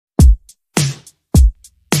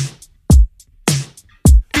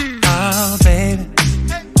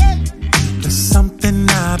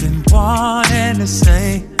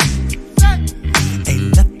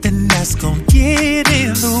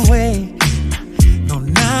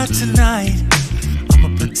tonight. I'ma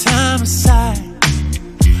put time aside.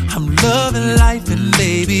 I'm loving life and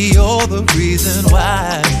baby, you're the reason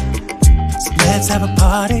why. So let's have a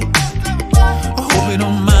party. I hope you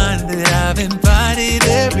don't mind that I've invited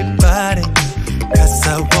everybody, 'cause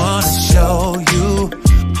I wanna show you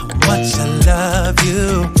how much I love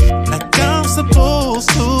you, like I'm supposed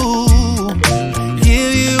to.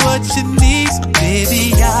 Give you what you need, so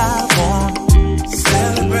baby, I want to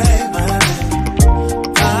celebrate my life.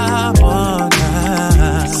 I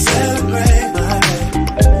wanna celebrate my life.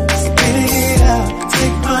 So baby, get up,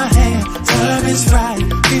 take my hand, time is right,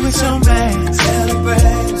 be with your man.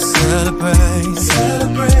 Celebrate, celebrate,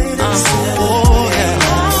 celebrate, celebrate. Oh yeah.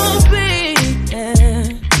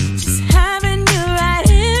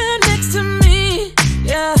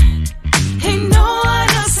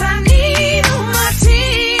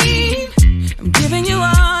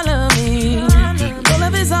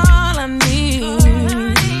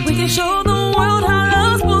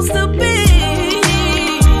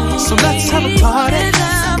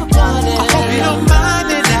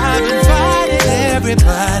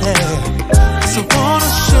 Everybody, so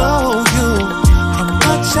wanna show you how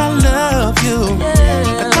much I love you,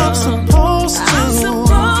 like I'm supposed to. Give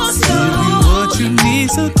you what you need,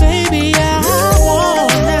 so baby, I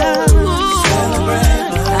wanna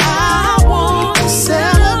celebrate. I want to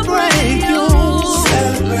celebrate you.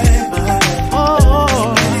 Celebrate my life.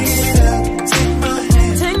 Oh, take my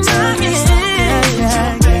hand, celebrate, celebrate,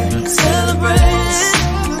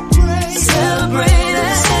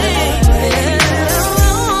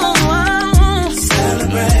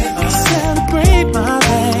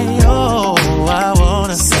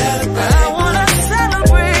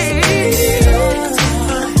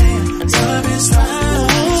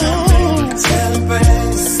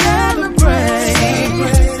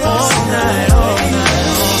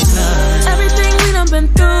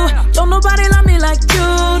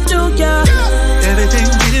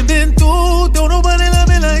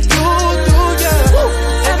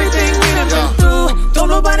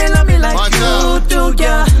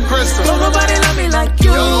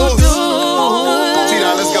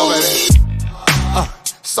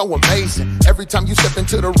 so amazing. Every time you step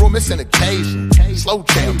into the room, it's an occasion. Slow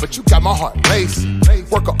jam, but you got my heart racing.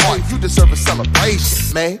 Work of art, you deserve a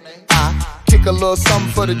celebration. May I kick a little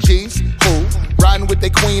something for the G's who riding with their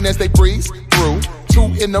queen as they breeze through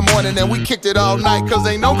 2 in the morning, and we kicked it all night, 'cause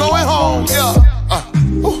ain't no going home. Yeah,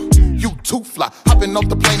 you too fly, hopping off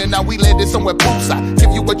the plane and now we landed somewhere poolside.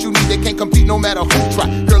 Give you what you need, they can't compete no matter who try.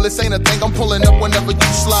 Girl, this ain't a thing, I'm pulling up whenever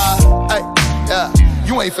you slide. Hey, yeah.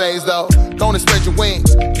 You ain't phased though, gonna spread your wings.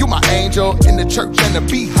 You my angel in the church and the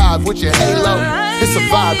beehive with your halo. It's a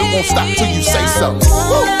vibe, it won't stop till you say so.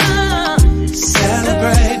 Woo.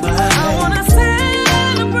 Celebrate my